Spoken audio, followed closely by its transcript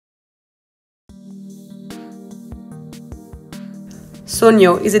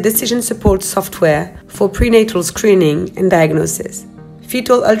Sonio is a decision support software for prenatal screening and diagnosis.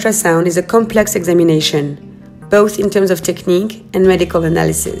 Fetal ultrasound is a complex examination, both in terms of technique and medical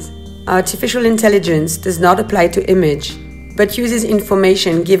analysis. Artificial intelligence does not apply to image, but uses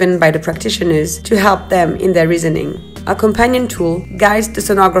information given by the practitioners to help them in their reasoning. Our companion tool guides the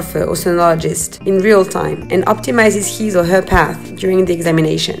sonographer or sonologist in real time and optimizes his or her path during the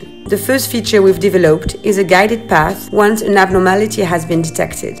examination. The first feature we've developed is a guided path once an abnormality has been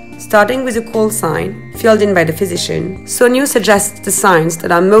detected. Starting with a call sign, filled in by the physician, Sonio suggests the signs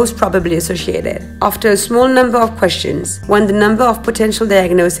that are most probably associated. After a small number of questions, when the number of potential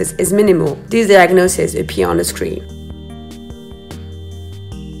diagnoses is minimal, these diagnoses appear on the screen.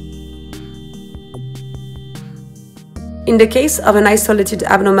 In the case of an isolated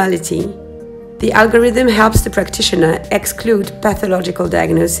abnormality, the algorithm helps the practitioner exclude pathological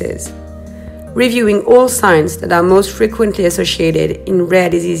diagnoses, reviewing all signs that are most frequently associated in rare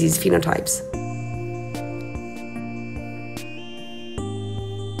diseases phenotypes.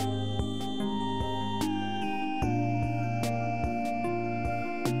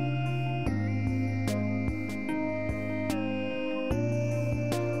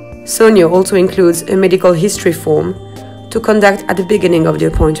 Sonio also includes a medical history form to conduct at the beginning of the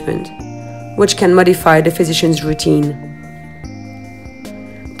appointment, which can modify the physician's routine.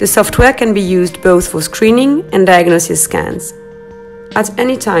 The software can be used both for screening and diagnosis scans. At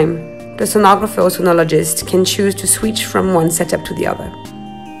any time, the sonographer or sonologist can choose to switch from one setup to the other.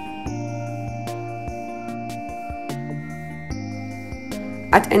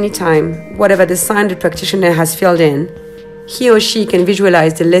 At any time, whatever the sign the practitioner has filled in, he or she can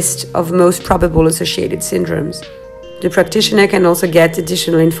visualize the list of most probable associated syndromes. The practitioner can also get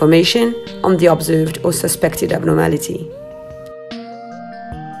additional information on the observed or suspected abnormality.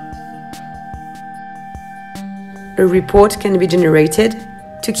 A report can be generated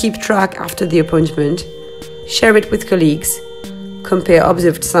to keep track after the appointment, share it with colleagues, compare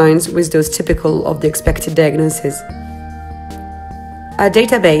observed signs with those typical of the expected diagnosis. Our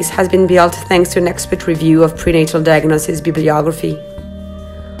database has been built thanks to an expert review of prenatal diagnosis bibliography.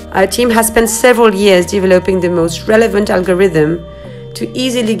 Our team has spent several years developing the most relevant algorithm to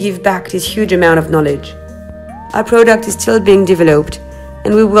easily give back this huge amount of knowledge. Our product is still being developed,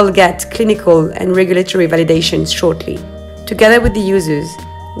 and we will get clinical and regulatory validations shortly. Together with the users,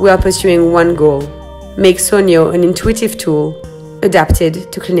 we are pursuing one goal: make Sonio an intuitive tool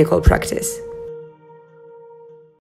adapted to clinical practice.